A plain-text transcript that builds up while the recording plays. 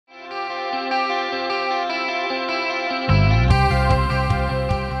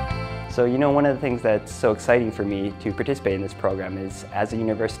So one of the things that's so exciting for me to participate in this program is, as a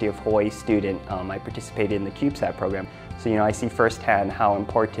University of Hawaii student, I participated in the CubeSat program. So I see firsthand how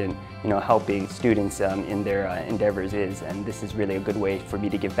important helping students in their endeavors is, and this is really a good way for me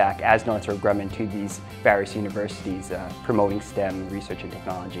to give back as Northrop Grumman to these various universities promoting STEM research and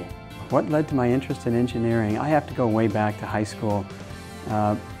technology. What led to my interest in engineering? I have to go way back to high school.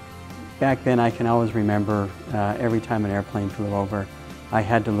 Back then I can always remember every time an airplane flew over, I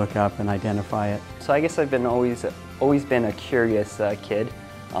had to look up and identify it. So I guess I've always been a curious kid.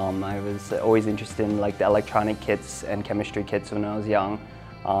 I was always interested in the electronic kits and chemistry kits when I was young.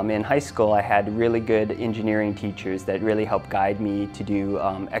 In high school I had really good engineering teachers that really helped guide me to do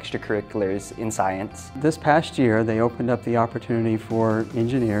extracurriculars in science. This past year they opened up the opportunity for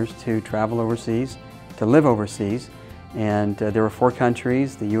engineers to travel overseas, to live overseas, and there were 4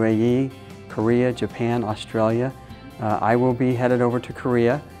 countries: the UAE, Korea, Japan, Australia. I will be headed over to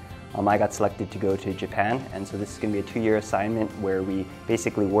Korea. I got selected to go to Japan, and so this is going to be a 2-year assignment where we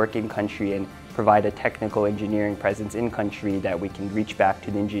basically work in country and provide a technical engineering presence in country that we can reach back to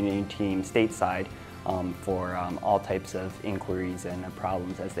the engineering team stateside for all types of inquiries and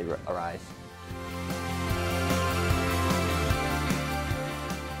problems as they arise.